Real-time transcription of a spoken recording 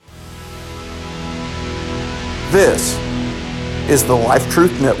This is the Life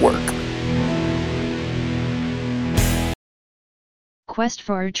Truth Network. Quest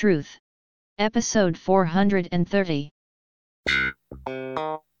for Truth. Episode 430.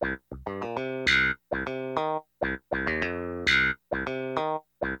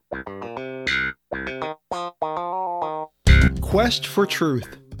 Quest for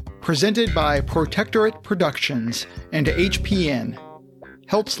Truth, presented by Protectorate Productions and HPN,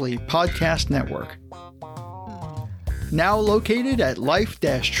 Helpsley Podcast Network. Now located at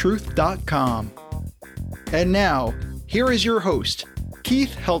life-truth.com. And now, here is your host,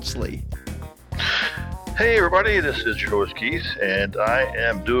 Keith Helpsley. Hey everybody, this is your host Keith, and I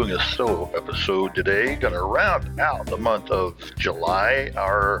am doing a solo episode today. Going to round out the month of July,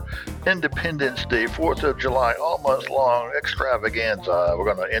 our Independence Day, 4th of July, all month long extravaganza.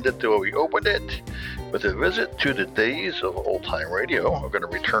 We're going to end it the way we opened it, with a visit to the days of old-time radio. We're going to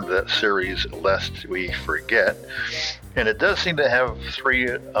return to that series lest we forget. And it does seem to have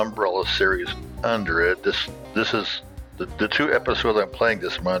three umbrella series under it. This is the two episodes I'm playing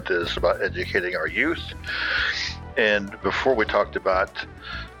this month is about educating our youth. And before we talked about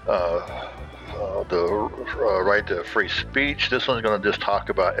the right to free speech, this one's going to just talk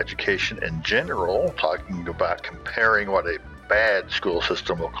about education in general, talking about comparing what a bad school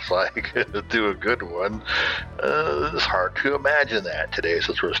system looks like to a good one. It's hard to imagine that today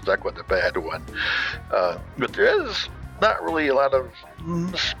since we're stuck with the bad one. But there is not really a lot of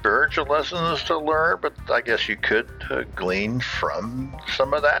spiritual lessons to learn, but I guess you could glean from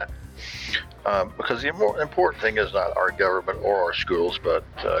some of that. Because the more important thing is not our government or our schools, but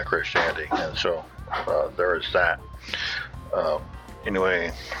Christianity. And so there is that.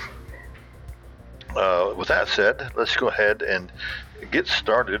 Anyway, with that said, let's go ahead and get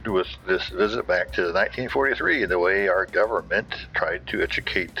started with this visit back to 1943 and the way our government tried to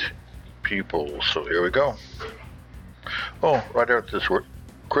educate people. So here we go. Oh, right after this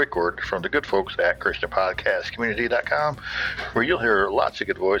quick word from the good folks at ChristianPodcastCommunity.com, where you'll hear lots of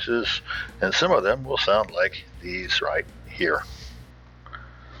good voices, and some of them will sound like these right here.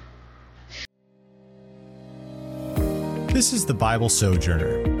 This is the Bible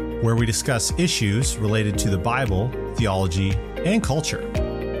Sojourner, where we discuss issues related to the Bible, theology, and culture.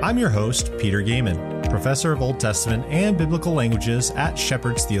 I'm your host, Peter Gaiman, professor of Old Testament and Biblical Languages at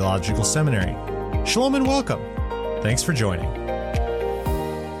Shepherd's Theological Seminary. Shalom and welcome. Thanks for joining.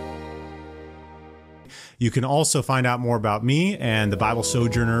 You can also find out more about me and the Bible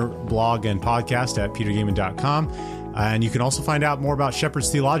Sojourner blog and podcast at petergaiman.com. And you can also find out more about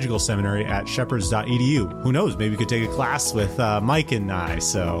Shepherd's Theological Seminary at shepherds.edu. Who knows, maybe you could take a class with Mike and I.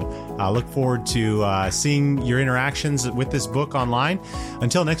 So I look forward to seeing your interactions with this book online.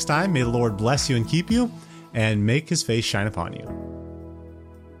 Until next time, may the Lord bless you and keep you and make his face shine upon you.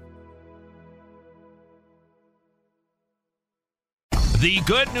 The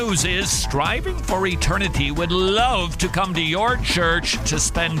good news is Striving for Eternity would love to come to your church to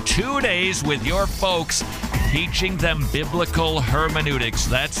spend 2 days with your folks teaching them biblical hermeneutics.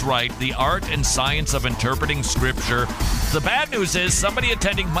 That's right, the art and science of interpreting Scripture. The bad news is somebody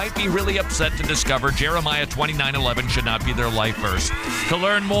attending might be really upset to discover Jeremiah 29:11 should not be their life verse. To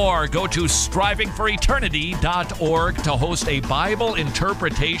learn more, go to strivingforeternity.org to host a Bible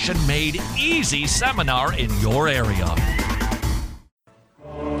interpretation made easy seminar in your area.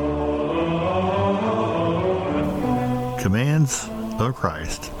 Commands of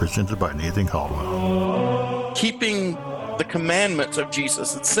Christ, presented by Nathan Caldwell. Keeping the commandments of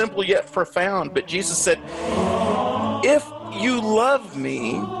Jesus. It's simple yet profound, but Jesus said, if you love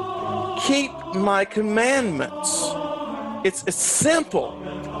me, keep my commandments. It's simple,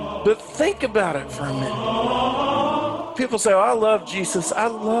 but think about it for a minute. People say, oh, I love Jesus,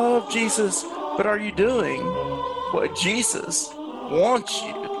 but are you doing what Jesus wants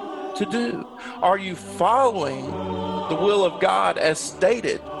you to do? Are you following the will of God as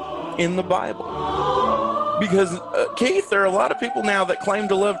stated in the Bible? Because, Keith, there are a lot of people now that claim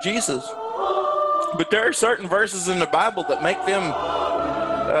to love Jesus, but there are certain verses in the Bible that make them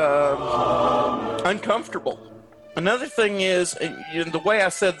uncomfortable. Another thing is, the way I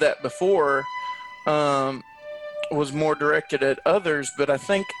said that before was more directed at others, but I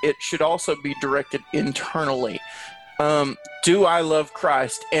think it should also be directed internally. Do I love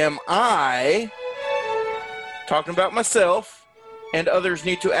Christ? Am I, talking about myself, and others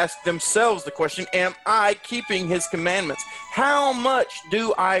need to ask themselves the question, am I keeping his commandments? How much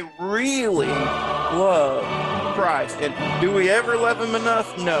do I really love Christ? And do we ever love him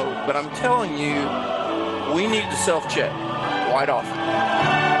enough? No, but I'm telling you, we need to self-check quite often.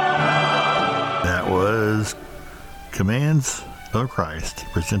 That was Commands of Christ,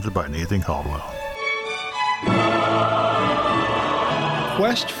 presented by Nathan Caldwell.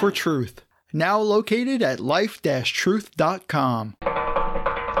 Quest for Truth, now located at life-truth.com.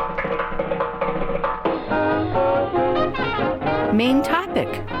 Main topic.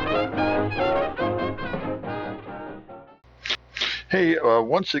 Hey,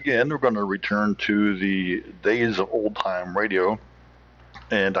 once again, we're going to return to the days of old-time radio,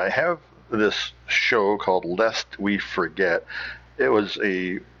 and I have this show called Lest We Forget. It was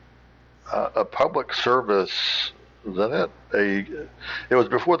a public service. Was that it? It was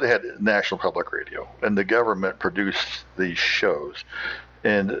before they had National Public Radio, and the government produced these shows,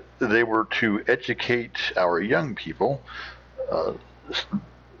 and they were to educate our young people,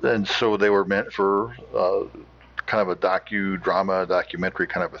 and so they were meant for kind of a documentary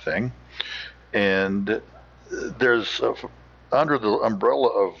kind of a thing. And there's under the umbrella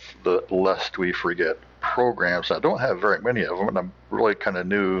of the Lest We Forget programs, I don't have very many of them, and I'm really kind of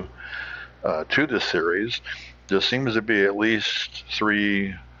new to this series. There seems to be at least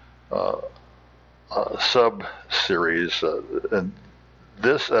 3 sub-series, and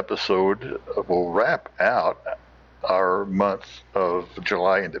this episode will wrap out our month of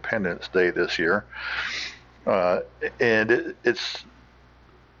July Independence Day this year. And it's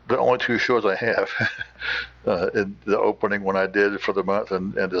the only 2 shows I have, in the opening one I did for the month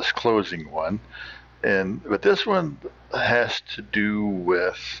and this closing one. But this one has to do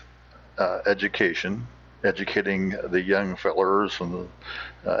with educating the young fellers, and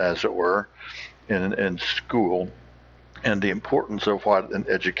as it were, in school, and the importance of what an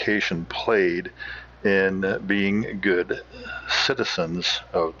education played in being good citizens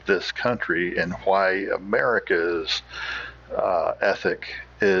of this country, and why America's ethic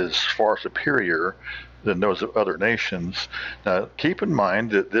is far superior than those of other nations. Now, keep in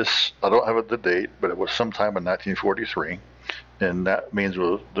mind that this, I don't have the date, but it was sometime in 1943. And that means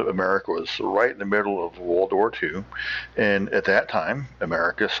America was right in the middle of World War II. And at that time,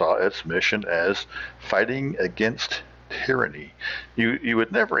 America saw its mission as fighting against tyranny. You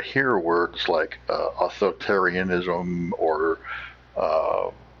would never hear words like authoritarianism or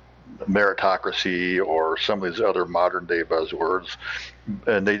meritocracy or some of these other modern day buzzwords.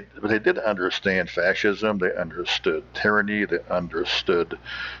 And they did understand fascism. They understood tyranny. They understood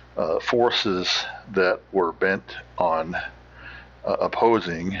forces that were bent on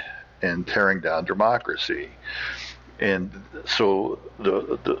opposing and tearing down democracy. And so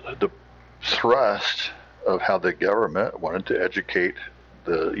the thrust of how the government wanted to educate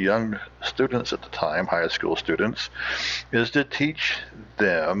the young students at the time, high school students, is to teach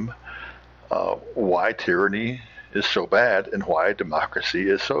them why tyranny is so bad and why democracy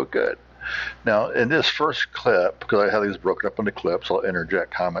is so good. Now, in this first clip, because I have these broken up into clips, I'll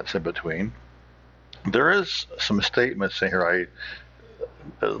interject comments in between. There is some statements in here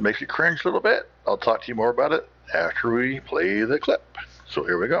that makes you cringe a little bit. I'll talk to you more about it after we play the clip. So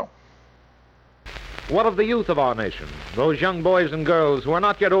here we go. What of the youth of our nation, those young boys and girls who are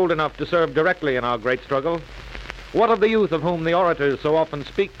not yet old enough to serve directly in our great struggle? What of the youth of whom the orators so often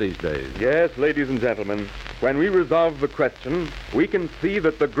speak these days? Yes, ladies and gentlemen, when we resolve the question, we can see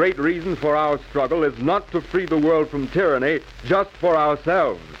that the great reason for our struggle is not to free the world from tyranny just for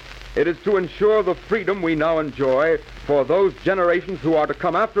ourselves. It is to ensure the freedom we now enjoy for those generations who are to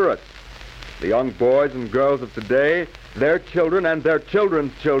come after us. The young boys and girls of today, their children and their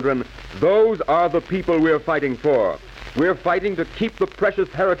children's children, those are the people we're fighting for. We're fighting to keep the precious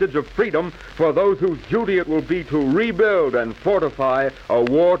heritage of freedom for those whose duty it will be to rebuild and fortify a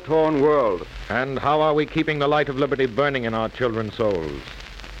war-torn world. And how are we keeping the light of liberty burning in our children's souls?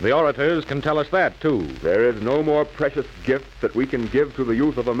 The orators can tell us that, too. There is no more precious gift that we can give to the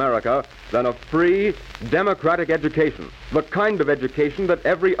youth of America than a free, democratic education, the kind of education that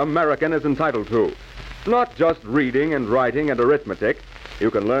every American is entitled to. Not just reading and writing and arithmetic.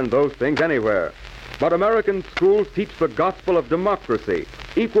 You can learn those things anywhere. But American schools teach the gospel of democracy,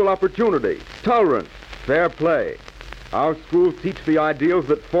 equal opportunity, tolerance, fair play. Our schools teach the ideals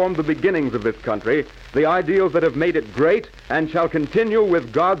that formed the beginnings of this country, the ideals that have made it great and shall continue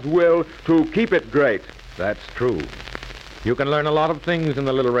with God's will to keep it great. That's true. You can learn a lot of things in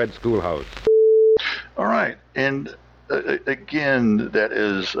the Little Red Schoolhouse. All right. And again, that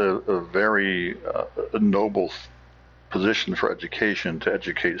is a very noble position for education, to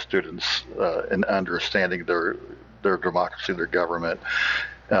educate students in understanding their democracy, their government.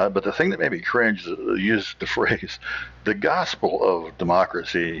 But the thing that made me cringe is use the phrase, the gospel of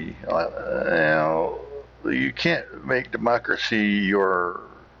democracy. You can't make democracy your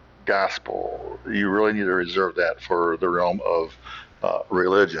gospel. You really need to reserve that for the realm of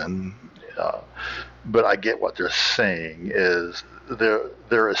religion. But I get what they're saying is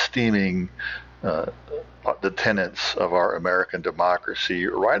they're esteeming the tenets of our American democracy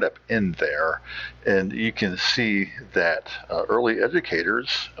right up in there. And you can see that early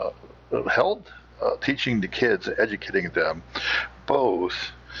educators held teaching the kids, educating them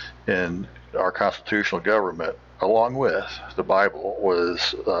both in our constitutional government along with the Bible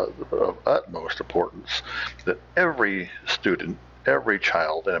was of utmost importance, that every student, every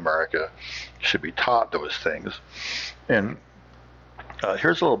child in America should be taught those things. And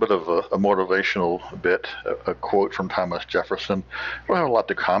here's a little bit of a motivational bit, a quote from Thomas Jefferson. I don't have a lot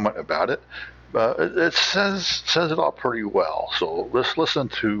to comment about it. It says it all pretty well. So let's listen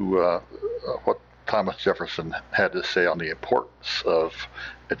to what Thomas Jefferson had to say on the importance of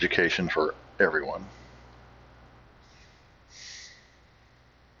education for everyone.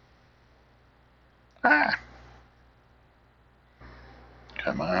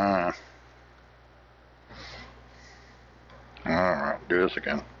 Come on. All right, do this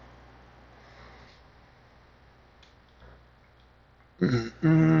again.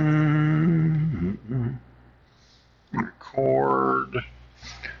 Record.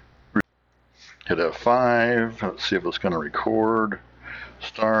 Hit F5. Let's see if it's going to record.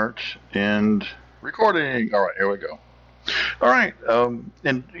 Start. End. Recording. All right, here we go. All right,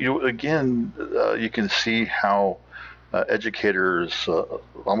 and again, you can see how educators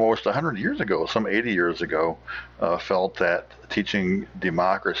almost 100 years ago, some 80 years ago, felt that teaching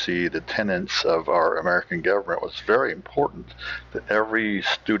democracy, the tenets of our American government, was very important, that every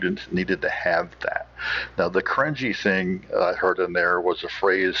student needed to have that. Now, the cringy thing I heard in there was a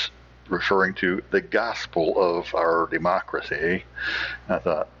phrase referring to the gospel of our democracy. I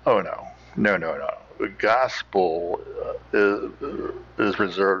thought, oh, no. The gospel is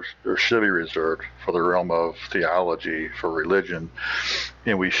reserved, or should be reserved, for the realm of theology, for religion,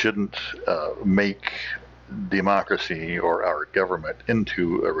 and we shouldn't make democracy or our government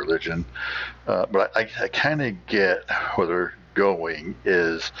into a religion. But I kind of get where they're going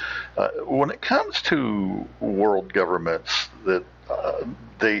is when it comes to world governments that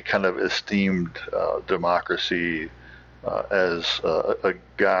they kind of esteemed democracy as a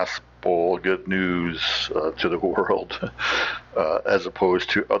gospel, good news to the world, as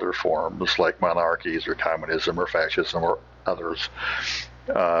opposed to other forms like monarchies or communism or fascism or others.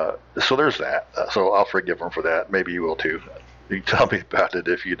 So there's that. So I'll forgive them for that. Maybe you will too. You can tell me about it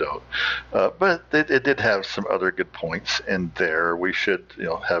if you don't. But it did have some other good points in there. We should,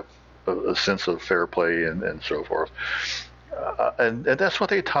 have a sense of fair play and so forth. And that's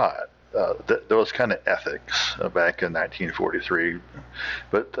what they taught. Those kind of ethics back in 1943.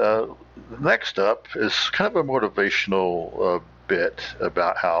 But next up is kind of a motivational bit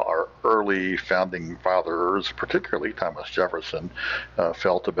about how our early founding fathers, particularly Thomas Jefferson,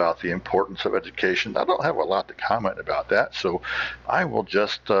 felt about the importance of education. I don't have a lot to comment about that, so I will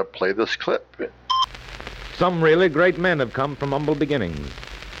just play this clip. Some really great men have come from humble beginnings.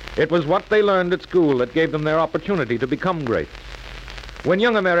 It was what they learned at school that gave them their opportunity to become great. When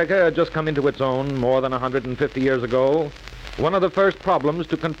young America had just come into its own more than 150 years ago, one of the first problems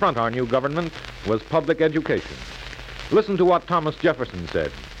to confront our new government was public education. Listen to what Thomas Jefferson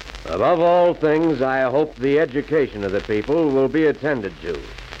said. Above all things, I hope the education of the people will be attended to.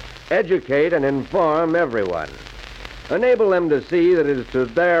 Educate and inform everyone. Enable them to see that it is to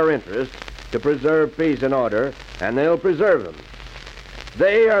their interest to preserve peace and order, and they'll preserve them.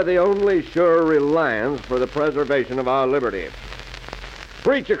 They are the only sure reliance for the preservation of our liberty.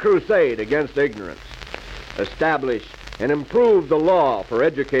 Preach a crusade against ignorance. Establish and improve the law for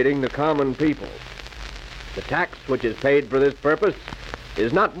educating the common people. The tax which is paid for this purpose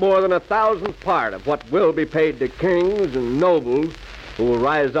is not more than 1,000th part of what will be paid to kings and nobles who will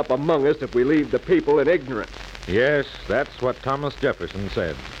rise up among us if we leave the people in ignorance. Yes, that's what Thomas Jefferson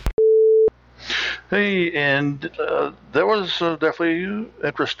said. Hey, and that was definitely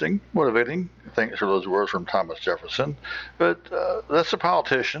interesting, motivating. Thanks for those words from Thomas Jefferson. But that's a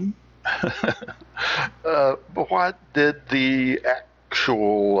politician. But what did the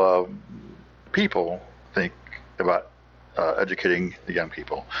actual people think about educating the young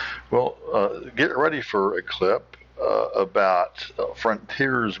people? Well, get ready for a clip about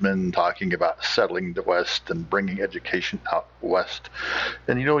frontiersmen talking about settling the West and bringing education out west.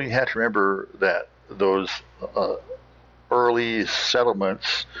 And you have to remember that those early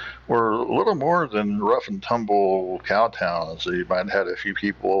settlements were a little more than rough and tumble cow towns. You might have had a few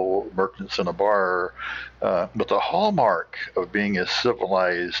people, merchants in a bar, but the hallmark of being a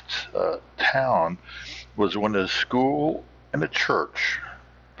civilized town was when a school and a church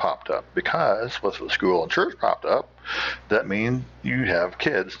popped up, because with the school and church popped up, that means you have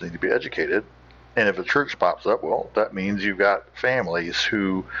kids that need to be educated. And if a church pops up, well, that means you've got families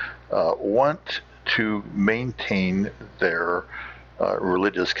who want to maintain their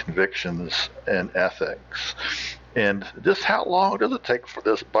religious convictions and ethics. And just how long does it take for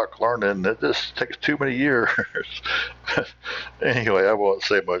this buck learning? It just takes too many years. Anyway, I won't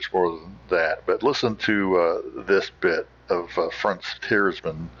say much more than that, but listen to this bit of Franz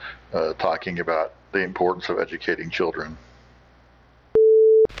Tiersman talking about the importance of educating children.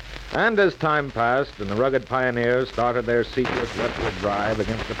 And as time passed and the rugged pioneers started their ceaseless westward drive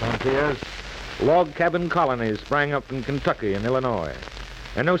against the frontiers, log cabin colonies sprang up in Kentucky and Illinois.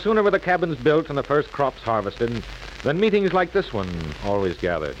 And no sooner were the cabins built and the first crops harvested than meetings like this one always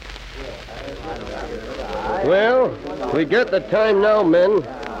gathered. Well, we got the time now, men,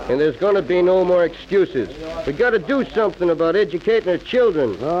 and there's going to be no more excuses. We got to do something about educating our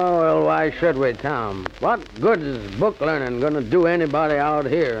children. Oh, well, why should we, Tom? What good is book learning going to do anybody out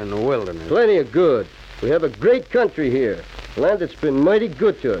here in the wilderness? Plenty of good. We have a great country here, a land that's been mighty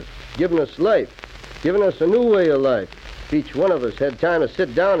good to us, giving us life, giving us a new way of life. If each one of us had time to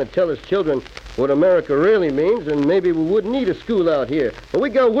sit down and tell his children what America really means, and maybe we wouldn't need a school out here. But we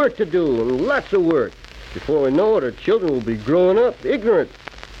got work to do, and lots of work. Before we know it, our children will be growing up ignorant.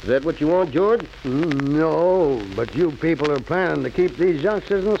 Is that what you want, George? No, but you people are planning to keep these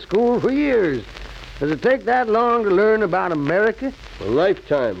youngsters in school for years. Does it take that long to learn about America? A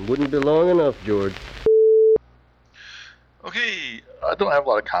lifetime wouldn't be long enough, George. Okay, I don't have a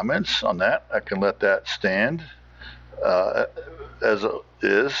lot of comments on that. I can let that stand as it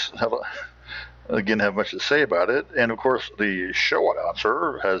is. Have much to say about it. And of course, the show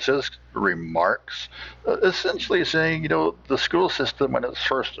announcer has his remarks, essentially saying, the school system in its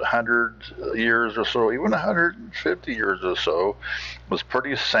first 100 years or so, even 150 years or so, was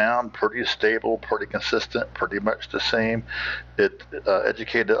pretty sound, pretty stable, pretty consistent, pretty much the same. It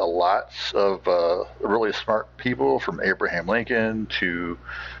educated a lots of really smart people, from Abraham Lincoln to,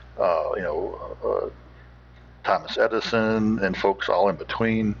 Thomas Edison and folks all in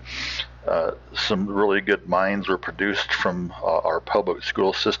between. Some really good minds were produced from our public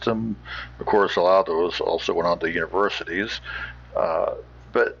school system. Of course, a lot of those also went on to universities.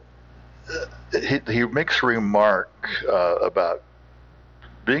 But he makes a remark about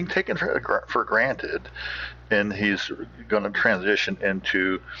being taken for granted, and he's going to transition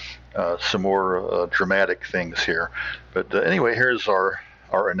into some more dramatic things here. But anyway, here's our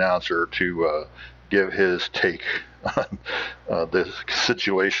announcer to give his take on the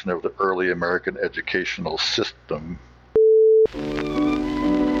situation of the early American educational system.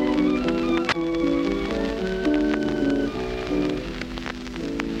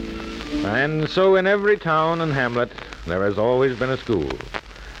 And so in every town and hamlet, there has always been a school.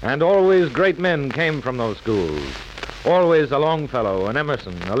 And always great men came from those schools. Always a Longfellow, an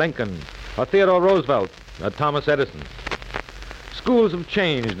Emerson, a Lincoln, a Theodore Roosevelt, a Thomas Edison. Schools have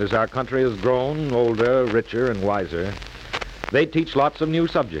changed as our country has grown older, richer, and wiser. They teach lots of new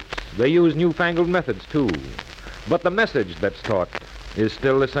subjects. They use newfangled methods, too. But the message that's taught is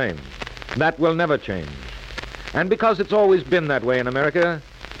still the same. That will never change. And because it's always been that way in America,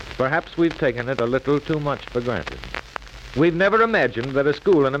 perhaps we've taken it a little too much for granted. We've never imagined that a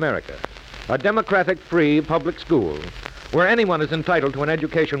school in America, a democratic, free public school, where anyone is entitled to an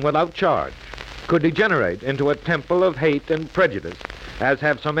education without charge, could degenerate into a temple of hate and prejudice, as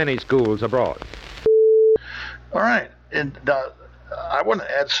have so many schools abroad. All right, and I want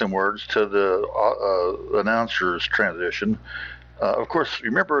to add some words to the announcer's transition. Of course,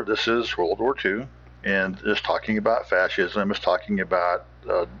 remember, this is World War II, and it's talking about fascism, it's talking about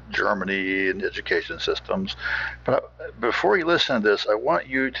Germany and education systems. But before you listen to this, I want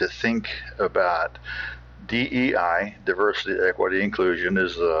you to think about DEI, diversity, equity, inclusion,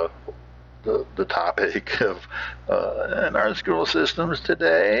 is the topic of in our school systems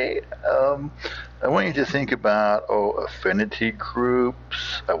today. I want you to think about affinity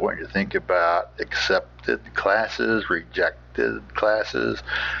groups. I want you to think about accepted classes, rejected classes.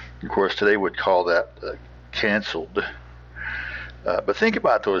 Of course, today we'd call that canceled. But think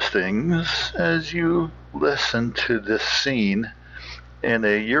about those things as you listen to this scene in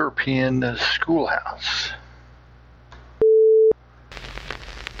a European schoolhouse.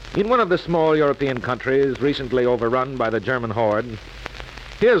 In one of the small European countries recently overrun by the German horde,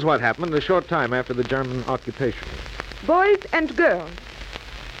 here's what happened a short time after the German occupation. Boys and girls,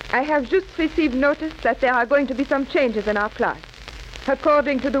 I have just received notice that there are going to be some changes in our class,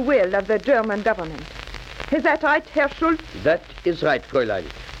 according to the will of the German government. Is that right, Herr Schultz? That is right, Fräulein.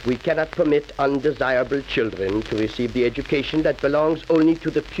 We cannot permit undesirable children to receive the education that belongs only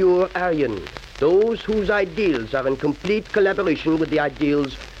to the pure Aryan, those whose ideals are in complete collaboration with the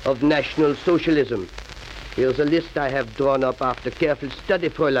ideals of National Socialism. Here's a list I have drawn up after careful study,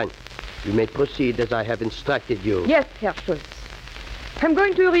 Fräulein. You may proceed as I have instructed you. Yes, Herr Schultz. I'm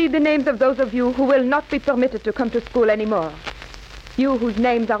going to read the names of those of you who will not be permitted to come to school anymore. You whose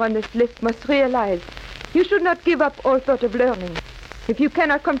names are on this list must realize you should not give up all thought of learning. If you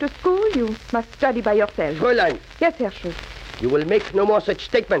cannot come to school, you must study by yourself. Fräulein. Yes, Herr Schultz. You will make no more such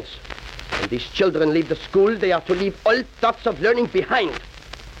statements. When these children leave the school, they are to leave all thoughts of learning behind.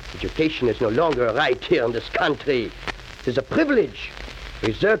 Education is no longer a right here in this country. It is a privilege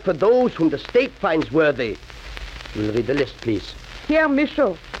reserved for those whom the state finds worthy. You will read the list, please. Pierre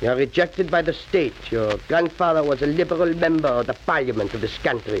Michaud. You are rejected by the state. Your grandfather was a liberal member of the parliament of this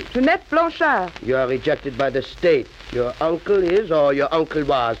country. Jeanette Blanchard. You are rejected by the state. Your uncle is, or your uncle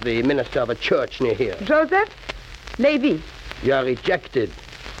was, the minister of a church near here. Joseph Lévy. You are rejected.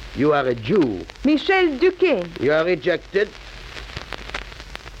 You are a Jew. Michel Duquesne. You are rejected.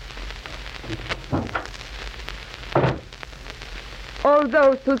 All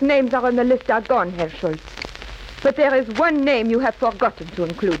those whose names are on the list are gone, Herr Schultz. But there is one name you have forgotten to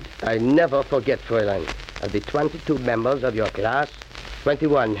include. I never forget, Fräulein. Of the 22 members of your class,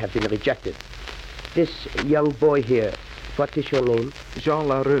 21 have been rejected. This young boy here, what is your name? Jean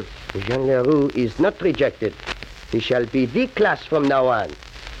Leroux. Jean Leroux is not rejected. He shall be the class from now on.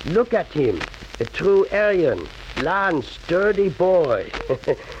 Look at him, a true Aryan, blond, sturdy boy.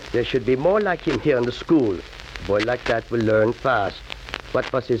 There should be more like him here in the school. A boy like that will learn fast.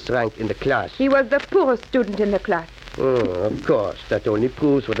 What was his rank in the class? He was the poorest student in the class. Of course. That only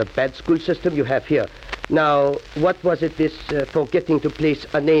proves what a bad school system you have here. Now, what was it this forgetting to place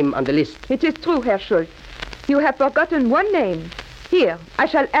a name on the list? It is true, Herr Schultz. You have forgotten one name. Here, I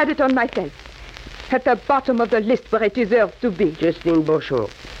shall add it on myself. At the bottom of the list where it deserves to be. Christine Beauchamp.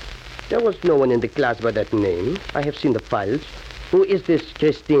 There was no one in the class by that name. I have seen the files. Who is this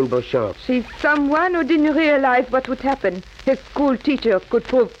Christine Beauchamp? She's someone who didn't realize what would happen if school teachers could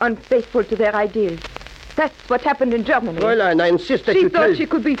prove unfaithful to their ideals. That's what happened in Germany. Fräulein, I insist that she you tell... thought she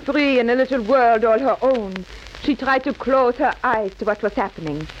could be free in a little world all her own. She tried to close her eyes to what was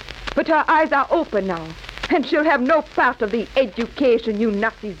happening. But her eyes are open now, and she'll have no part of the education you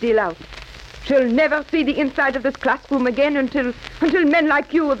Nazis deal out. She'll never see the inside of this classroom again until men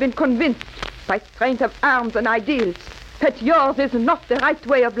like you have been convinced, by strength of arms and ideals, that yours is not the right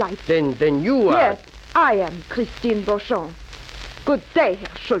way of life. Then you are... Yes, I am Christine Beauchamp. Good day,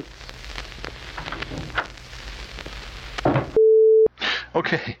 Herr Schultz.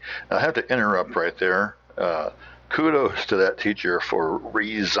 Okay, I have to interrupt right there. Kudos to that teacher for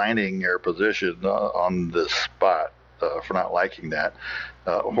resigning her position on the spot, for not liking that.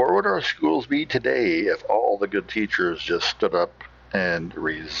 Where would our schools be today if all the good teachers just stood up and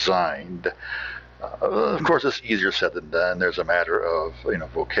resigned? Of course, it's easier said than done. There's a matter of,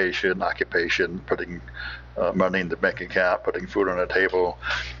 vocation, occupation, putting money in the bank account, putting food on the table.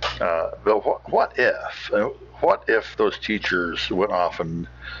 But what if those teachers went off and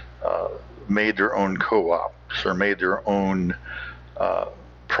made their own co-ops or made their own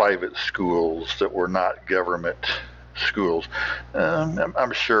private schools that were not government schools?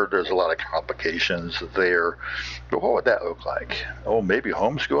 I'm sure there's a lot of complications there, but what would that look like? Oh, maybe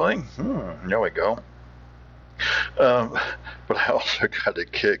homeschooling? There we go. But I also got a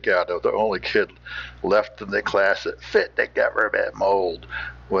kick out of the only kid left in the class that fit the government mold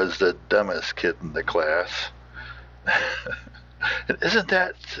was the dumbest kid in the class. And isn't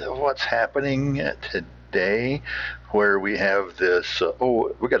that what's happening today, where we have this,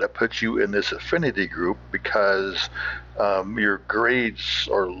 we got to put you in this affinity group because your grades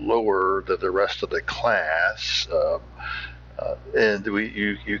are lower than the rest of the class, and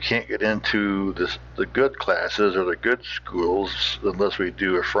you can't get into the good classes or the good schools unless we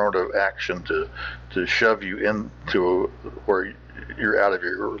do affirmative action to shove you into where you're out of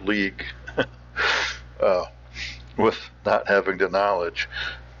your league with not having the knowledge.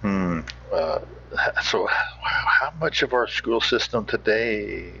 So how much of our school system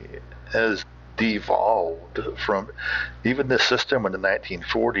today has devolved from even the system in the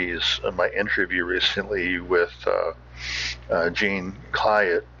 1940s? In my interview recently with Gene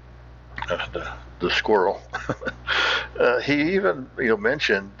Clyott, the squirrel, he even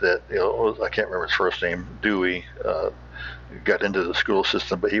mentioned that I can't remember his first name, Dewey, got into the school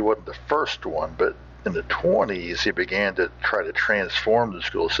system, but he wasn't the first one. But in the 20s, he began to try to transform the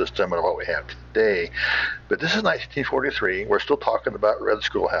school system into what we have today. But this is 1943. We're still talking about red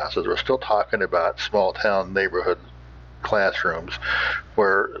schoolhouses. We're still talking about small-town neighborhood classrooms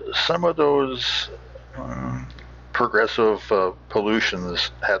where some of those progressive pollutions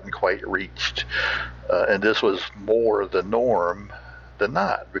hadn't quite reached. And this was more the norm than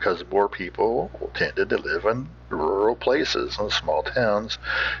not, because more people tended to live in rural places and small towns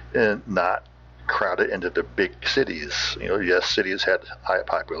and not crowded into the big cities. Yes, cities had high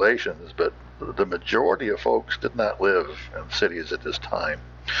populations, but the majority of folks did not live in cities at this time.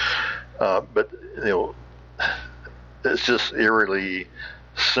 But it's just eerily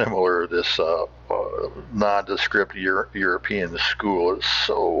similar. This nondescript European school is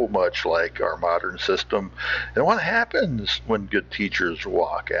so much like our modern system. And what happens when good teachers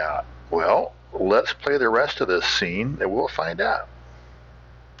walk out? Well, let's play the rest of this scene and we'll find out.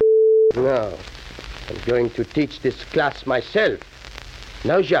 No, I'm going to teach this class myself.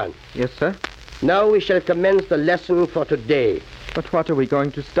 Now, Jean. Yes, sir? Now we shall commence the lesson for today. But what are we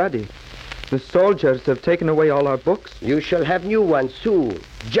going to study? The soldiers have taken away all our books. You shall have new ones, too.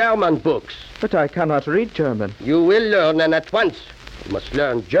 German books. But I cannot read German. You will learn, and at once. You must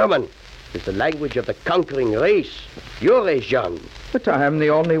learn German. It's the language of the conquering race. Your race, Jean. But I am the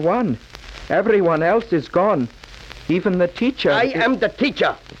only one. Everyone else is gone. Even the teacher. I am the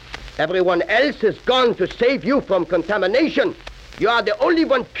teacher. Everyone else is gone to save you from contamination. You are the only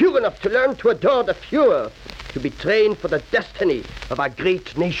one pure enough to learn to adore the Fuhrer, to be trained for the destiny of our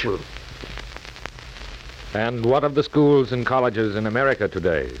great nation. And what of the schools and colleges in America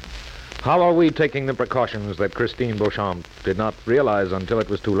today? How are we taking the precautions that Christine Beauchamp did not realize until it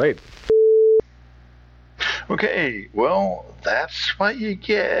was too late? Okay, well, that's what you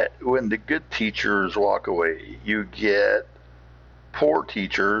get when the good teachers walk away. You get poor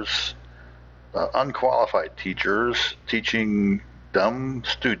teachers, unqualified teachers, teaching dumb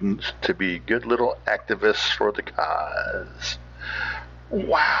students to be good little activists for the cause.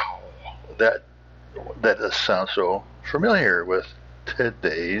 Wow, that does sound so familiar with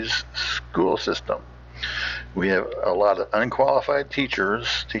today's school system. We have a lot of unqualified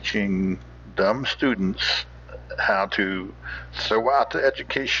teachers teaching dumb students how to throw out the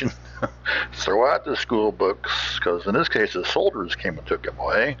education, throw out the school books, because in this case the soldiers came and took them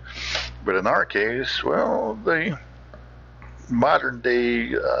away. But in our case, well, the modern day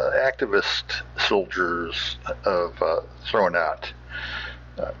activist soldiers have thrown out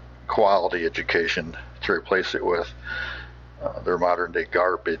quality education to replace it with their modern day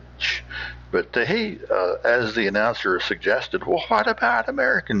garbage. But hey, as the announcer suggested, well, what about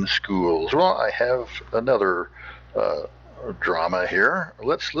American schools? Well, I have another drama here.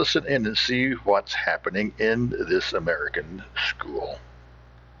 Let's listen in and see what's happening in this American school.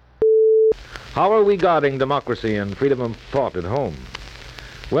 How are we guarding democracy and freedom of thought at home?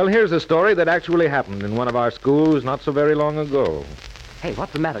 Well, here's a story that actually happened in one of our schools not so very long ago. Hey,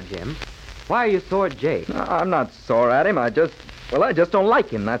 what's the matter, Jim? Why are you sore at Jake? No, I'm not sore at him. I just don't like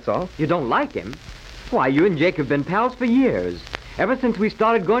him, that's all. You don't like him? Why, you and Jake have been pals for years. Ever since we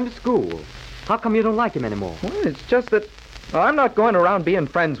started going to school. How come you don't like him anymore? Well, it's just that I'm not going around being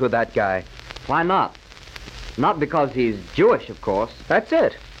friends with that guy. Why not? Not because he's Jewish, of course. That's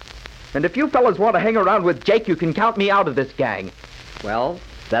it. And if you fellas want to hang around with Jake, you can count me out of this gang. Well,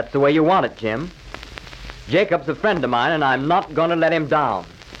 that's the way you want it, Jim. Jacob's a friend of mine, and I'm not going to let him down.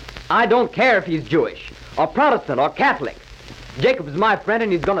 I don't care if he's Jewish, or Protestant, or Catholic. Jacob's my friend,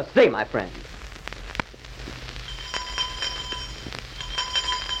 and he's going to stay my friend.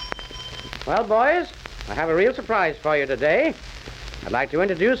 Well, boys, I have a real surprise for you today. I'd like to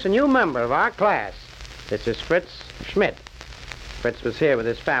introduce a new member of our class. This is Fritz Schmidt. Fritz was here with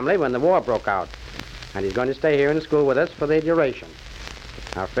his family when the war broke out, and he's going to stay here in school with us for the duration.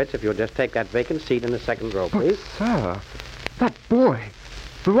 Now, Fritz, if you'll just take that vacant seat in the second row, please. But, sir, that boy,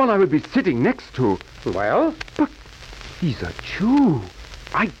 the one I would be sitting next to. Well? But he's a Jew.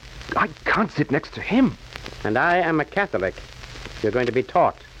 I can't sit next to him. And I am a Catholic. You're going to be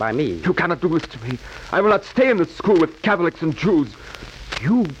taught by me. You cannot do this to me. I will not stay in this school with Catholics and Jews.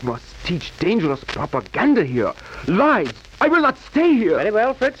 You must teach dangerous propaganda here. Lies. I will not stay here. Very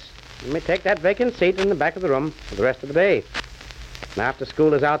well, Fritz. You may take that vacant seat in the back of the room for the rest of the day. And after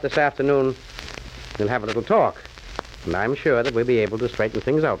school is out this afternoon, we'll have a little talk. And I'm sure that we'll be able to straighten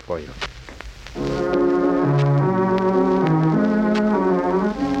things out for you.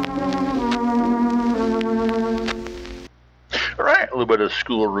 All right, a little bit of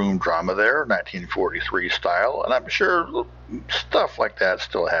schoolroom drama there, 1943 style, and I'm sure stuff like that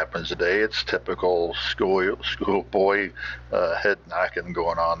still happens today. It's typical schoolboy head knocking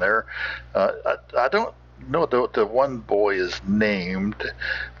going on there. I don't know what the one boy is named.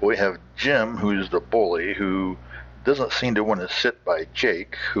 We have Jim, who's the bully, who doesn't seem to want to sit by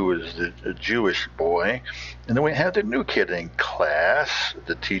Jake, who is the Jewish boy. And then we have the new kid in class.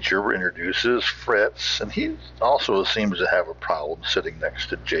 The teacher introduces Fritz, and he also seems to have a problem sitting next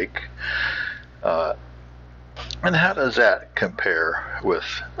to Jake. And how does that compare with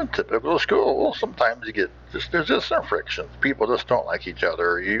a typical school? Well, sometimes there's just some friction. People just don't like each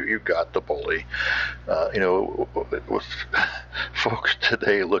other. You've got the bully. With folks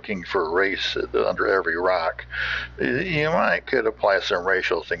today looking for race under every rock, you could apply some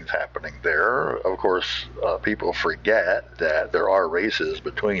racial things happening there. Of course, people forget that there are races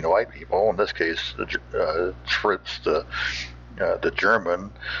between white people. In this case, Fritz, the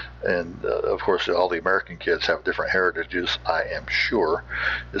German, and of course all the American kids have different heritages, I am sure.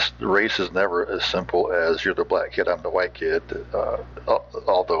 The race is never as simple as you're the black kid, I'm the white kid,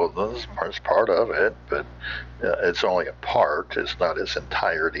 although this is part of it, but it's only a part, it's not its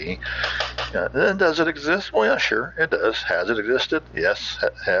entirety. And does it exist? Well, yeah, sure, it does. Has it existed? Yes,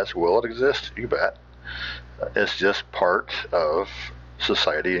 it has. Will it exist? You bet. It's just part of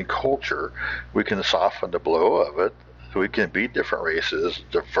society and culture. We can soften the blow of it. We can be different races,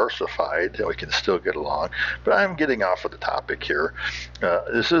 diversified, and we can still get along. But I'm getting off of the topic here.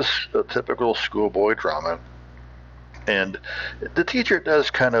 This is a typical schoolboy drama. And the teacher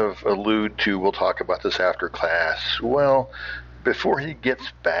does kind of allude to, we'll talk about this after class. Well, before he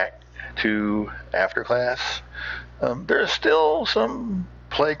gets back to after class, there's still some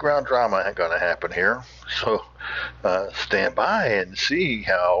playground drama going to happen here. So stand by and see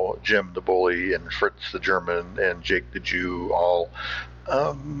how Jim the bully and Fritz the German and Jake the Jew all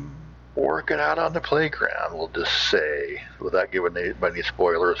work it out on the playground, we'll just say, without giving any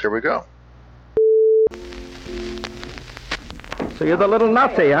spoilers. Here we go. So you're the little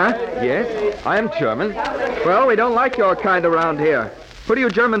Nazi, huh? Yes, I am German. Well, we don't like your kind around here. Who do you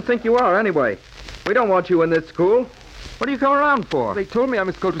Germans think you are, anyway? We don't want you in this school. What do you come around for? They told me I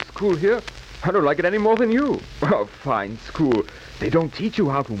must go to school here. I don't like it any more than you. Oh, fine school. They don't teach you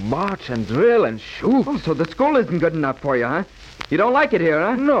how to march and drill and shoot. Oh, so the school isn't good enough for you, huh? You don't like it here,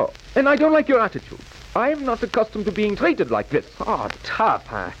 huh? No, and I don't like your attitude. I'm not accustomed to being treated like this. Oh, tough,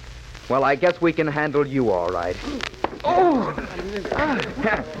 huh? Well, I guess we can handle you all right. Oh!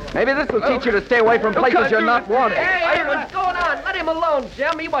 Maybe this will teach you to stay away from places you're not wanted. Hey, what's going on? Let him alone,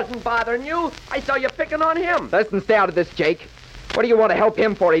 Jim. He wasn't bothering you. I saw you picking on him. Listen, stay out of this, Jake. What do you want to help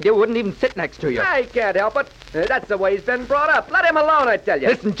him for? He wouldn't even sit next to you. I can't help it. That's the way he's been brought up. Let him alone, I tell you.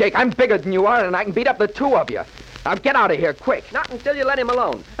 Listen, Jake, I'm bigger than you are, and I can beat up the two of you. Now get out of here, quick. Not until you let him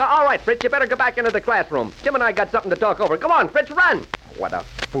alone. All right, Fritz, you better go back into the classroom. Jim and I got something to talk over. Come on, Fritz, run. What a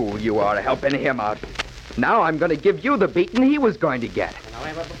fool you are helping him out. Now I'm going to give you the beating he was going to get.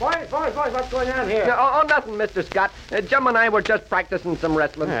 Boys, what's going on here? Nothing, Mr. Scott. Jim and I were just practicing some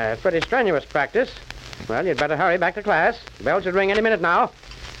wrestling. It's pretty strenuous practice. Well, you'd better hurry back to class. The bell should ring any minute now.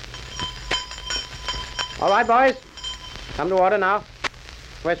 All right, boys. Come to order now.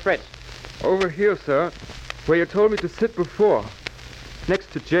 Where's Fritz? Over here, sir. Where you told me to sit before.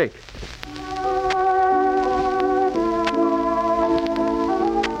 Next to Jake.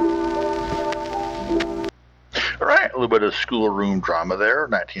 All right, a little bit of schoolroom drama there,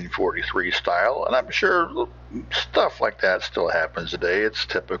 1943 style, and I'm sure stuff like that still happens today. It's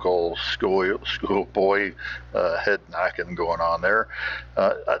typical schoolboy head knocking going on there.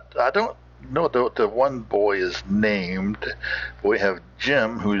 I don't know the one boy is named. We have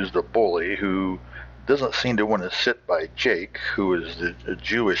Jim, who's the bully, who doesn't seem to want to sit by Jake, who is the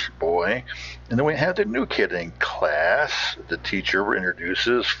Jewish boy. And then we have the new kid in class. The teacher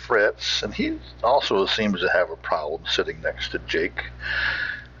introduces Fritz, and he also seems to have a problem sitting next to Jake.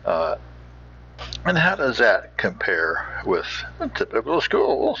 And how does that compare with a typical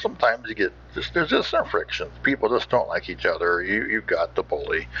school? Well, sometimes there's just some friction. People just don't like each other. You've got the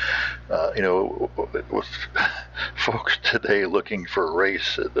bully. With folks today looking for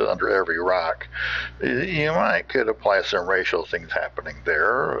race under every rock, you could apply some racial things happening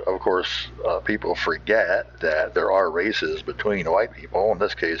there. Of course, people forget that there are races between white people. In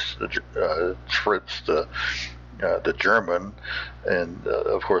this case, Fritz, the German, and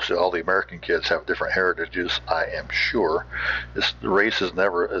of course all the American kids have different heritages, I am sure. The race is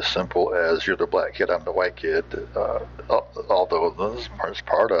never as simple as you're the black kid, I'm the white kid, although this is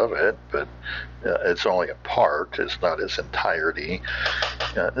part of it, but it's only a part, it's not its entirety.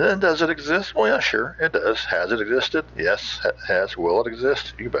 And does it exist? Well, yeah, sure, it does. Has it existed? Yes, it has. Will it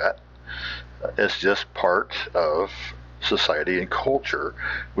exist? You bet. It's just part of society and culture.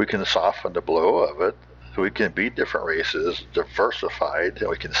 We can soften the blow of it. We can be different races, diversified, and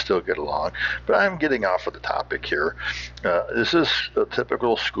we can still get along. But I'm getting off of the topic here. This is a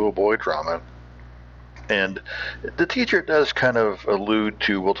typical schoolboy drama. And the teacher does kind of allude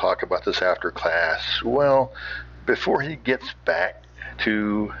to, we'll talk about this after class. Well, before he gets back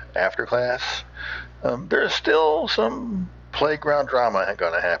to after class, there's still some playground drama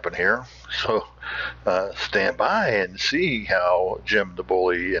going to happen here. So stand by and see how Jim the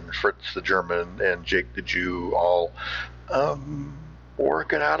bully and Fritz the German and Jake the Jew all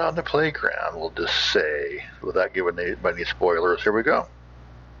work it out on the playground, we'll just say, without giving any spoilers. Here we go.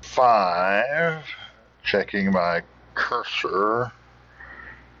 5, checking my cursor,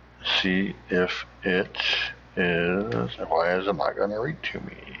 see if it is, why is it not going to read to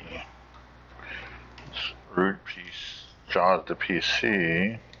me? It's root piece, JAWS the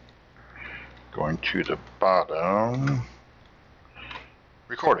PC, going to the bottom,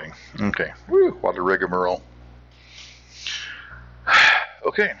 recording. Okay, woo, what a rigmarole.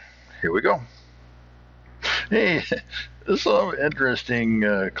 Okay, here we go. Hey, some interesting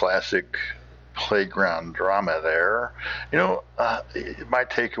classic playground drama there. You know, my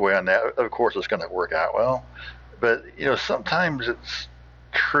takeaway on that, of course, it's going to work out well, but, you know, sometimes it's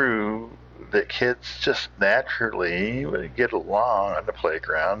true that kids just naturally get along on the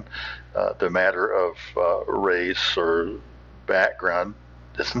playground. The matter of race or background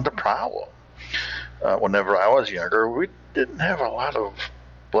isn't the problem. Whenever I was younger, we didn't have a lot of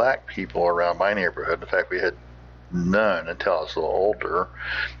black people around my neighborhood. In fact, we had none until I was a little older.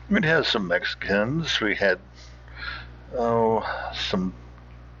 We'd have some Mexicans. We had some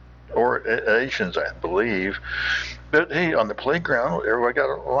Asians, I believe. But hey, on the playground, everybody got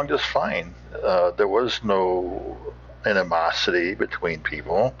along just fine. There was no animosity between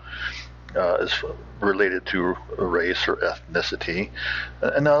people as related to race or ethnicity.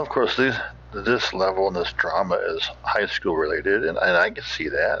 And now, of course, this level and this drama is high school related, and I can see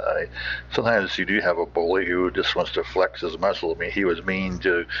that. Sometimes you do have a bully who just wants to flex his muscle. I mean, he was mean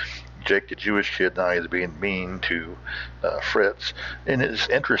to Jake the Jewish kid, now he's being mean to Fritz. And it's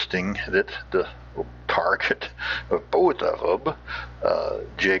interesting that the target of both of them,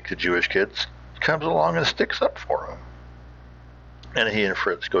 Jake the Jewish kid, comes along and sticks up for him. And he and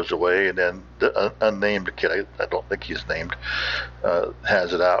Fritz goes away, and then the unnamed kid, I don't think he's named,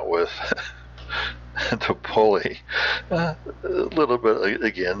 has it out with the bully. A little bit,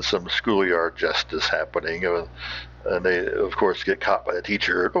 again, some schoolyard justice happening. And they, of course, get caught by the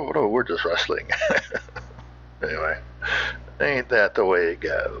teacher. Oh, no, we're just wrestling. Anyway, ain't that the way it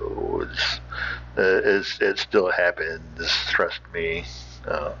goes? It still happens, trust me.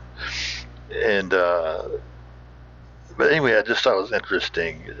 But anyway, I just thought it was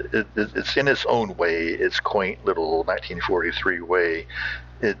interesting. It's in its own way, its quaint little 1943 way.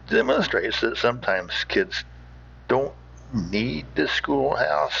 It demonstrates that sometimes kids don't need the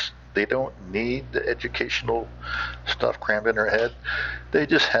schoolhouse. They don't need the educational stuff crammed in their head. They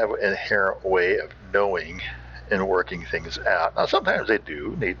just have an inherent way of knowing and working things out. Now, sometimes they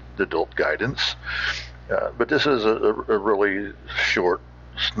do need adult guidance, but this is a really short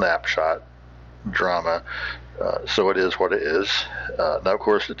snapshot drama. So it is what it is. Now, of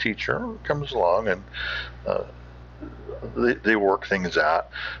course, the teacher comes along and they work things out,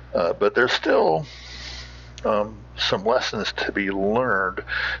 but there's still some lessons to be learned.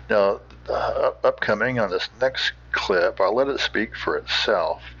 Now, upcoming on this next clip, I'll let it speak for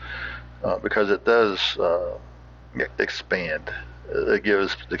itself because it does expand. It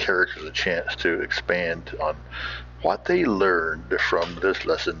gives the characters a chance to expand on what they learned from this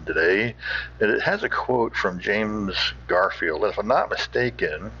lesson today. And it has a quote from James Garfield. If I'm not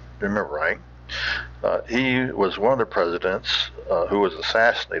mistaken, remember right, he was one of the presidents who was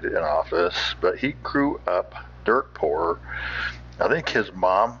assassinated in office, but he grew up dirt poor. I think his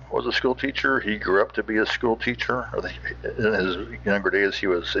mom was a school teacher. He grew up to be a school teacher. I think in his younger days, he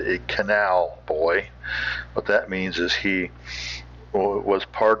was a canal boy. What that means is he was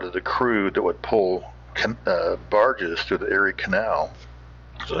part of the crew that would pull barges through the Erie Canal.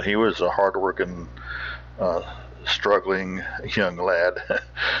 So he was a hard-working, struggling young lad.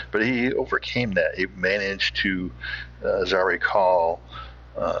 But he overcame that. He managed to, as I recall,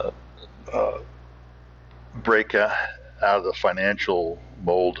 break out of the financial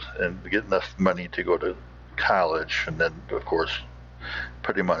mold and get enough money to go to college, and then, of course,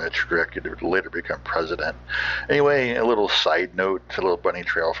 put him on a trajectory to later become president. Anyway, a little side note, a little bunny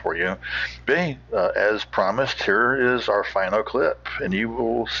trail for you. But as promised, here is our final clip, and you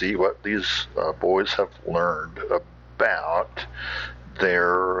will see what these boys have learned about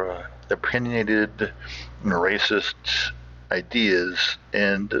their opinionated and racist ideas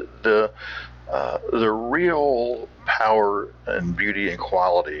and the real power and beauty and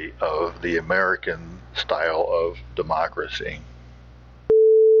quality of the American style of democracy.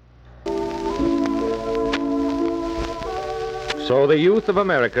 So the youth of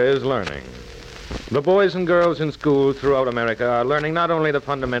America is learning. The boys and girls in school throughout America are learning not only the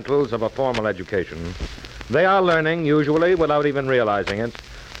fundamentals of a formal education, They are learning, usually without even realizing it,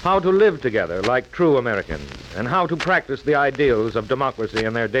 how to live together like true Americans and how to practice the ideals of democracy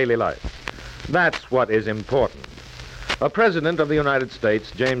in their daily life. That's what is important. A president of the United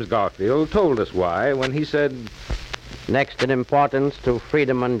States, James Garfield, told us why when he said, "Next in importance to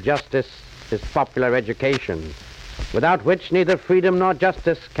freedom and justice is popular education, without which neither freedom nor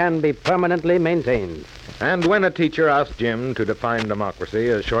justice can be permanently maintained." And when a teacher asked Jim to define democracy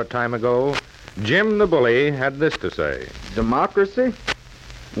a short time ago, Jim the bully had this to say. Democracy?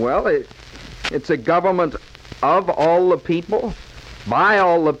 Well, it's a government of all the people, by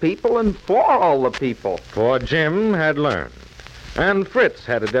all the people, and for all the people. For Jim had learned. And Fritz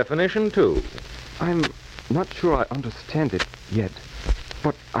had a definition, too. I'm not sure I understand it yet,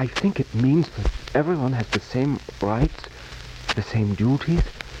 but I think it means that everyone has the same rights, the same duties,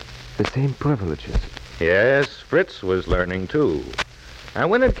 the same privileges. Yes, Fritz was learning, too. And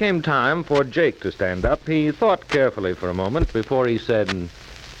when it came time for Jake to stand up, he thought carefully for a moment before he said,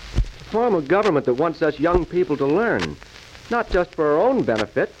 "Form of government that wants us young people to learn, not just for our own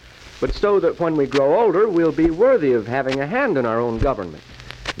benefit, but so that when we grow older, we'll be worthy of having a hand in our own government."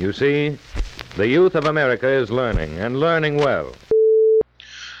 You see, the youth of America is learning, and learning well.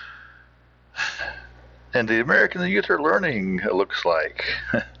 And the American youth are learning, it looks like.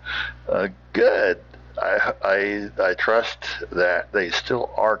 Good. I trust that they still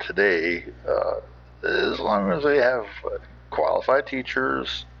are today, as long as they have qualified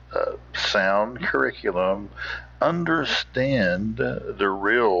teachers, sound curriculum, understand the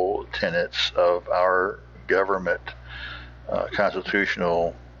real tenets of our government,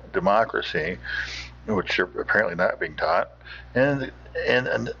 constitutional democracy, which are apparently not being taught, and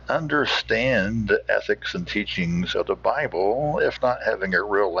understand the ethics and teachings of the Bible. If not having a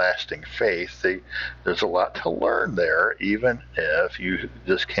real lasting faith, there's a lot to learn there, even if you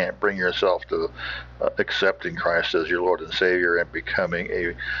just can't bring yourself to accepting Christ as your Lord and Savior and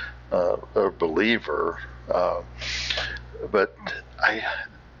becoming a believer. But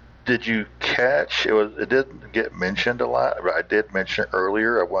did you catch, it didn't get mentioned a lot, but I did mention it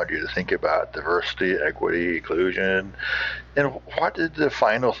earlier. I wanted you to think about diversity, equity, inclusion. And what did the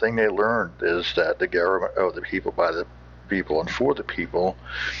final thing they learned is that the government of the people, by the people, and for the people.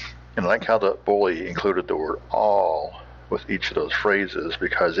 And I like how the bully included the word all with each of those phrases,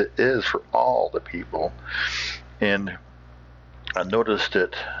 because it is for all the people. And I noticed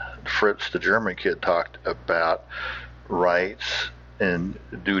that Fritz, the German kid, talked about rights and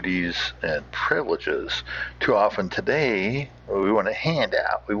duties and privileges. Too often today, we want a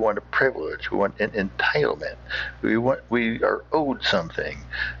handout, we want a privilege, we want an entitlement, we are owed something,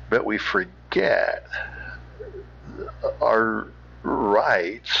 but we forget our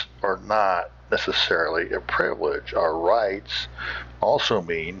rights are not necessarily a privilege. Our rights also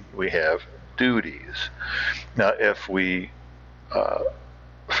mean we have duties. Now, if we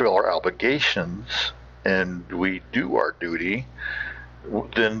fulfill our obligations and we do our duty,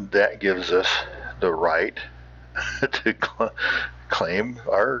 then that gives us the right to claim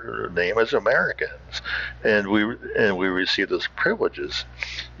our name as Americans, and we receive those privileges.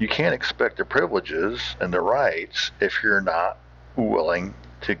 You can't expect the privileges and the rights if you're not willing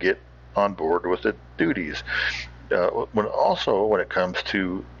to get on board with the duties. When it comes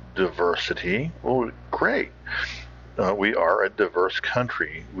to diversity, well, great. We are a diverse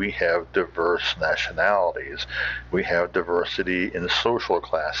country. We have diverse nationalities. We have diversity in social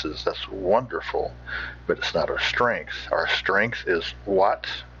classes. That's wonderful, but it's not our strength. Our strength is, what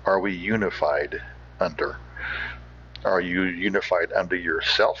are we unified under? Are you unified under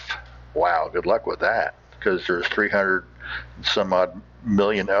yourself? Wow, good luck with that, because there's 300 some odd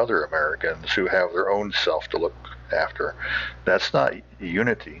million other Americans who have their own self to look after. That's not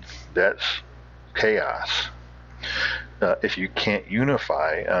unity. That's chaos. If you can't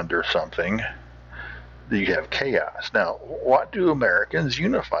unify under something, you have chaos. Now, what do Americans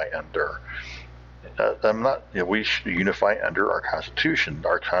unify under? We should unify under our Constitution.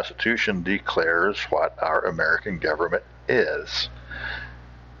 Our Constitution declares what our American government is.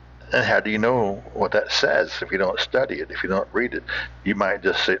 And how do you know what that says if you don't study it, if you don't read it? You might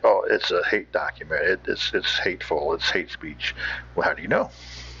just say, oh, it's a hate document. It's hateful. It's hate speech. Well, how do you know?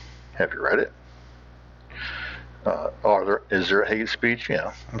 Have you read it? Is there hate speech?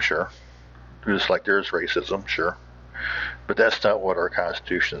 Yeah, I'm sure. Just like there's racism, sure. But that's not what our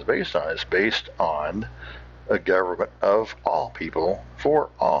Constitution is based on. It's based on a government of all people, for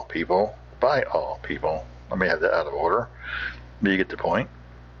all people, by all people. I may have that out of order, but you get the point.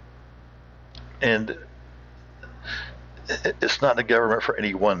 And it's not a government for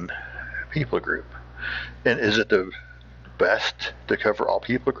any one people group. And is it the best to cover all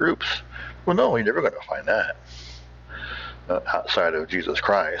people groups? Well, no, you're never going to find that outside of Jesus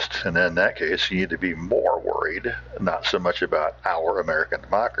Christ. And in that case, you need to be more worried, not so much about our American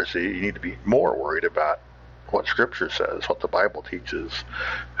democracy. You need to be more worried about what Scripture says, what the Bible teaches,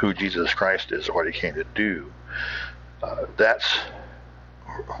 who Jesus Christ is, or what he came to do. That's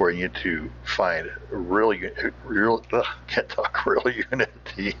where you need to find real unity.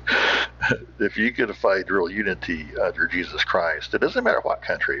 If you could find real unity under Jesus Christ, it doesn't matter what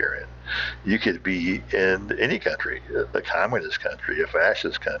country you're in. You could be in any country, a communist country, a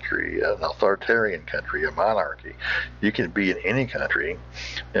fascist country, an authoritarian country, a monarchy. You can be in any country.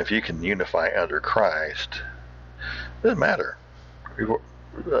 If you can unify under Christ, it doesn't matter.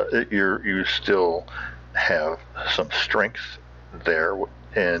 You still have some strength there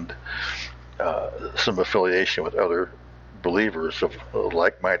and some affiliation with other believers of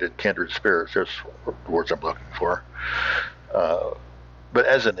like-minded kindred spirits. There's the words I'm looking for. But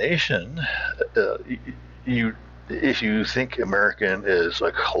as a nation, if you think American is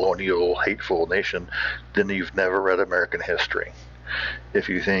a colonial, hateful nation, then you've never read American history. If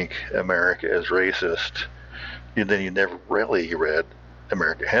you think America is racist, then you never really read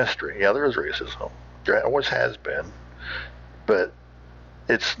American history. Yeah, there is racism. There always has been. But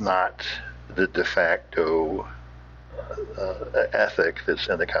it's not the de facto ethic that's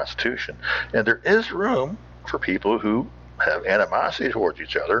in the Constitution. And there is room for people who have animosity towards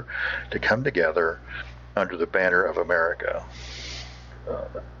each other to come together under the banner of America.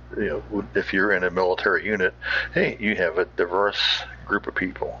 If you're in a military unit, hey, you have a diverse group of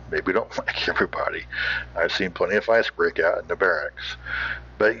people. Maybe we don't like everybody. I've seen plenty of fights break out in the barracks.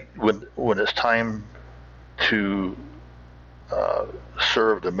 But when it's time to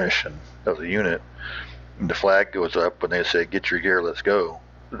serve the mission of the unit, and the flag goes up and they say, get your gear, let's go,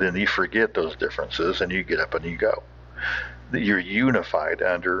 then you forget those differences and you get up and you go. You're unified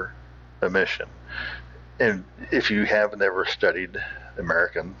under a mission. And if you have never studied the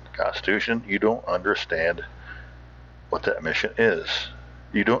American Constitution, you don't understand what that mission is.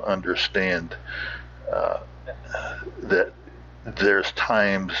 You don't understand that there's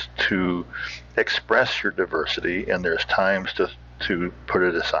times to express your diversity and there's times to put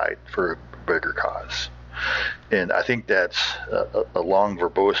it aside for a bigger cause. And I think that's a long,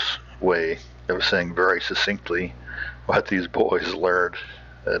 verbose way of saying very succinctly what these boys learned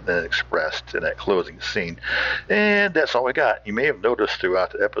and then expressed in that closing scene. And that's all we got. You may have noticed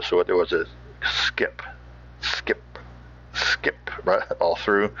throughout the episode there was a skip right all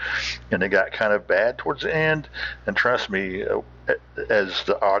through, and it got kind of bad towards the end. And trust me, as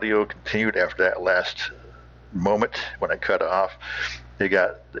the audio continued after that last moment when I cut off,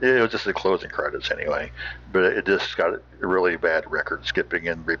 it was just the closing credits anyway, but it just got a really bad record skipping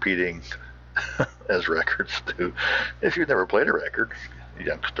and repeating as records do. If you've never played a record,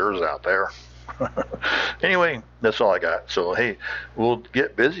 youngsters out there. Anyway, that's all I got. So hey, we'll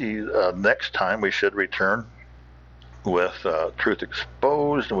get busy. Next time we should return with Truth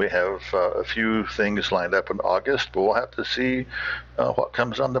Exposed, and we have a few things lined up in August, but we'll have to see what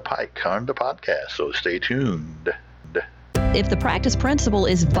comes on the pike on the podcast, so stay tuned. If the practice principle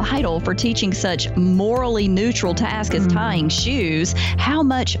is vital for teaching such morally neutral task as tying shoes, how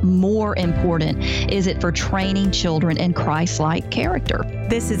much more important is it for training children in Christ-like character?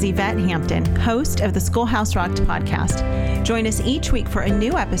 This is Yvette Hampton, host of the Schoolhouse Rocked podcast. Join us each week for a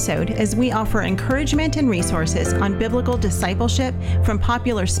new episode as we offer encouragement and resources on biblical discipleship from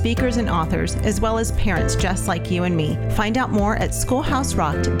popular speakers and authors, as well as parents just like you and me. Find out more at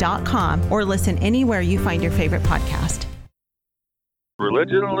schoolhouserocked.com or listen anywhere you find your favorite podcast.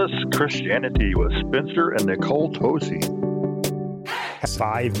 Religionless Christianity with Spencer and Nicole Tosi.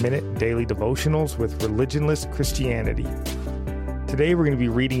 5-minute daily devotionals with Religionless Christianity. Today we're going to be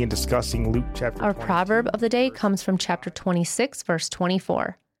reading and discussing Luke chapter 22. Our proverb of the day comes from chapter 26, verse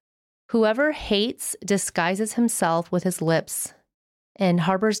 24. Whoever hates disguises himself with his lips and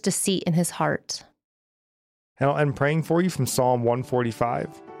harbors deceit in his heart. And I'll end praying for you from Psalm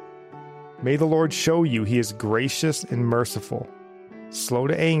 145. May the Lord show you he is gracious and merciful, slow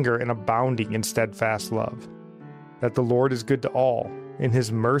to anger and abounding in steadfast love, that the Lord is good to all, and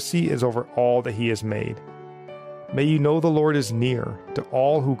his mercy is over all that he has made. May you know the Lord is near to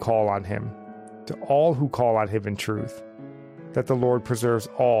all who call on him in truth, that the Lord preserves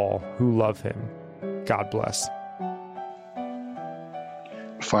all who love him. God bless.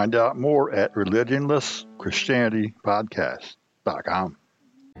 Find out more at religionlesschristianitypodcast.com.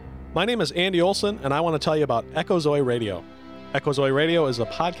 My name is Andy Olson, and I want to tell you about Echo Zoe Radio. Echo Zoe Radio is a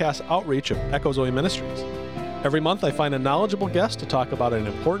podcast outreach of Echo Zoe Ministries. Every month I find a knowledgeable guest to talk about an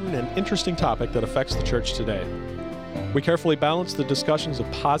important and interesting topic that affects the church today. We carefully balance the discussions of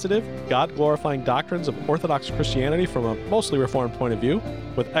positive, God-glorifying doctrines of Orthodox Christianity from a mostly Reformed point of view,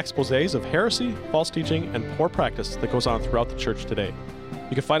 with exposés of heresy, false teaching, and poor practice that goes on throughout the church today.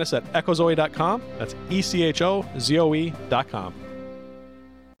 You can find us at echozoe.com. That's ECHOZOE.com.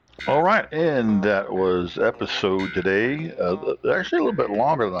 All right, and that was episode today. Actually, a little bit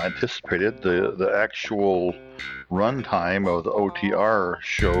longer than I anticipated. The actual runtime of the OTR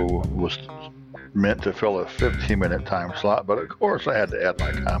show was meant to fill a 15-minute time slot, but of course I had to add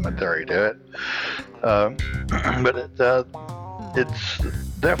my commentary to it. But it's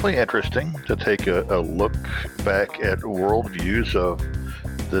definitely interesting to take a look back at worldviews of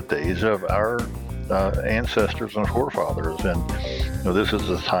the days of our ancestors and forefathers. And this is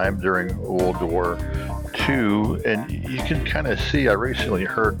a time during World War II, and you can kind of see, I recently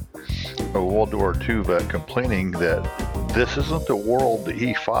heard a World War II vet complaining that this isn't the world that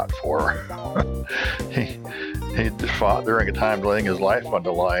he fought for. he fought during a time laying his life on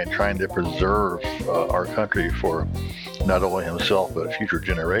the line, trying to preserve our country for not only himself but future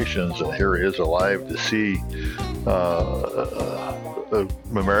generations. And here he is alive to see an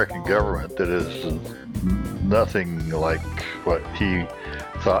American government that is nothing like what he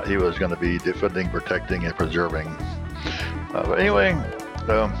thought he was going to be defending, protecting, and preserving. But anyway,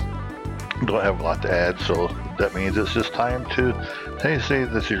 don't have a lot to add, so that means it's just time to say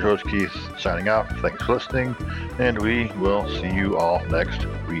this is your host Keith signing off. Thanks for listening, and we will see you all next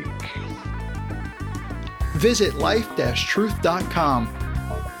week. Visit life-truth.com,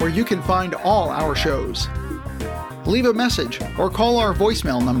 where you can find all our shows. Leave a message or call our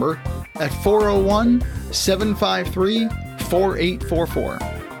voicemail number at 401-753-4844.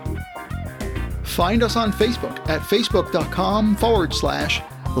 Find us on Facebook at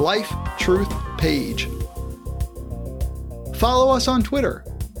facebook.com/LifeTruthPage. Follow us on Twitter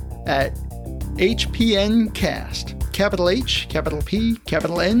at HPNcast, capital H, capital P,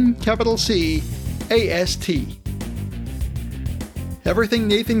 capital N, capital C, AST. Everything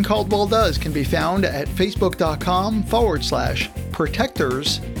Nathan Caldwell does can be found at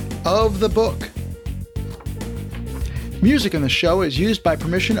facebook.com/protectors of the book. Music in the show is used by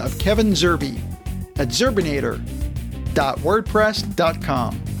permission of Kevin Zerby at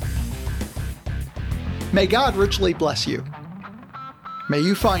zerbinator.wordpress.com. May God richly bless you. May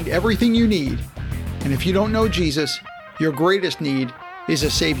you find everything you need, and if you don't know Jesus, your greatest need is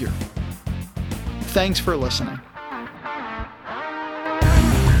a Savior. Thanks for listening.